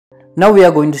Now we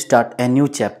are going to start a new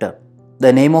chapter.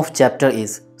 The name of chapter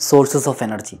is Sources of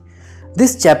Energy.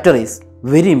 This chapter is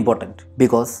very important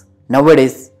because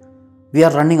nowadays we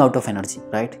are running out of energy,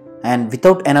 right? And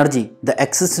without energy, the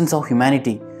existence of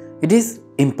humanity, it is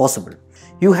impossible.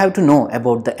 You have to know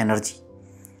about the energy.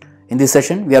 In this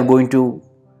session, we are going to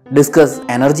discuss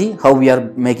energy, how we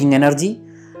are making energy,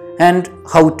 and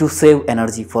how to save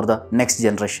energy for the next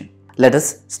generation. Let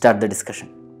us start the discussion.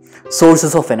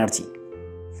 Sources of energy.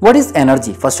 What is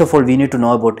energy? First of all, we need to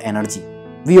know about energy.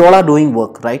 We all are doing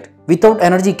work, right? Without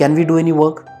energy, can we do any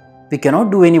work? We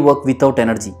cannot do any work without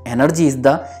energy. Energy is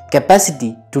the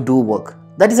capacity to do work.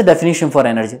 That is a definition for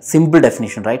energy. Simple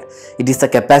definition, right? It is the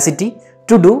capacity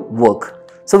to do work.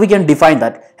 So we can define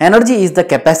that. Energy is the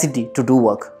capacity to do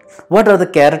work. What are the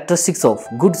characteristics of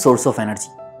good source of energy?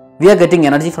 We are getting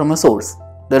energy from a source.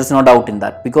 There is no doubt in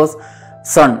that because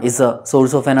sun is a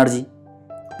source of energy.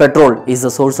 Petrol is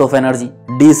a source of energy.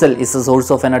 Diesel is a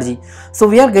source of energy. So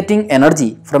we are getting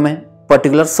energy from a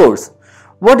particular source.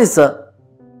 What are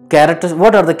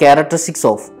the characteristics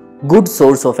of good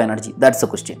source of energy? That's the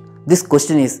question.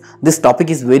 This topic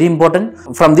is very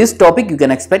important. From this topic, you can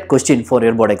expect question for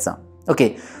your board exam.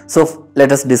 Okay, so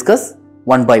let us discuss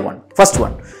one by one. First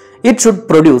one, it should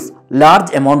produce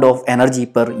large amount of energy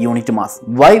per unit mass.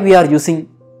 Why we are using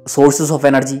sources of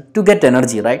energy? To get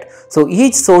energy, right? So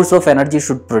each source of energy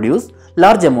should produce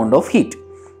large amount of heat.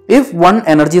 If one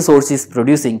energy source is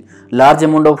producing large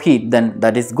amount of heat, then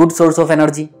that is good source of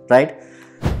energy, right?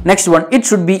 Next one, it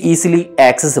should be easily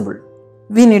accessible.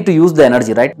 We need to use the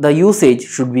energy, right? The usage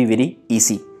should be very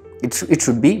easy. It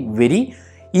should be very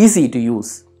easy to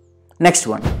use. Next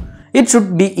one, it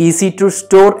should be easy to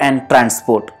store and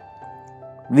transport.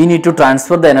 We need to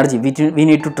transfer the energy. We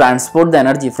need to transport the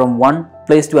energy from one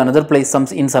place to another place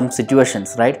in some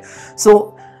situations, right?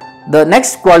 So the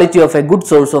next quality of a good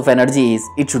source of energy is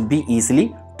it should be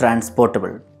easily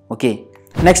transportable. Okay.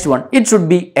 Next one, it should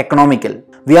be economical.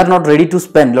 We are not ready to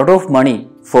spend a lot of money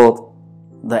for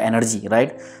the energy,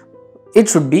 right? It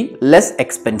should be less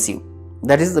expensive.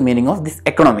 That is the meaning of this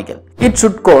economical. It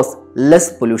should cause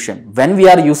less pollution. When we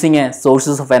are using a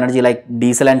sources of energy like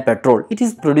diesel and petrol, it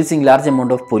is producing large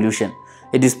amount of pollution.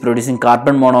 It is producing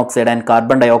carbon monoxide and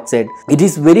carbon dioxide. It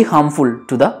is very harmful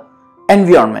to the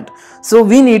environment. So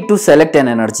we need to select an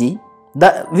energy.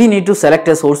 We need to select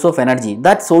a source of energy.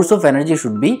 That source of energy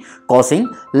should be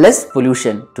causing less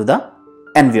pollution to the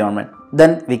environment.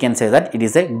 Then we can say that it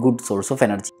is a good source of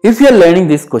energy. If you are learning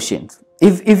these questions,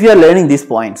 if you are learning these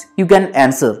points, you can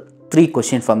answer 3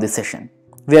 questions from this session.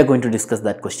 We are going to discuss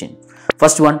that question.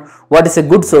 First one, what is a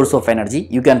good source of energy?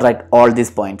 You can write all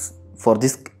these points for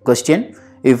this question.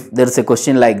 If there is a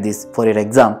question like this for your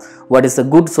exam, what is a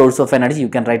good source of energy? You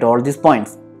can write all these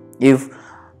points. If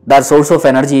that source of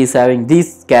energy is having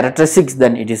these characteristics,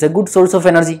 then it is a good source of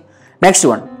energy. Next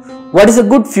one, what is a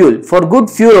good fuel? For good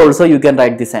fuel also you can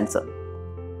write this answer.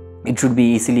 It should be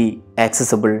easily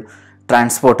accessible,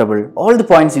 transportable. All the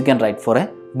points you can write for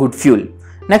a good fuel.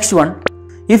 Next one,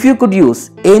 if you could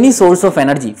use any source of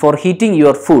energy for heating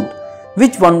your food,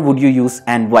 which one would you use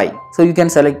and why? So you can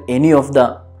select any of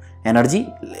the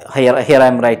energy. Here I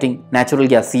am writing natural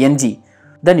gas, CNG.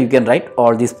 Then you can write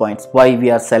all these points. Why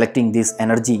we are selecting this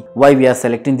energy? Why we are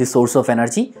selecting this source of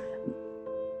energy?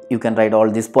 You can write all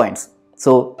these points.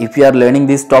 So if you are learning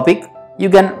this topic, you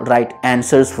can write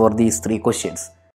answers for these 3 questions.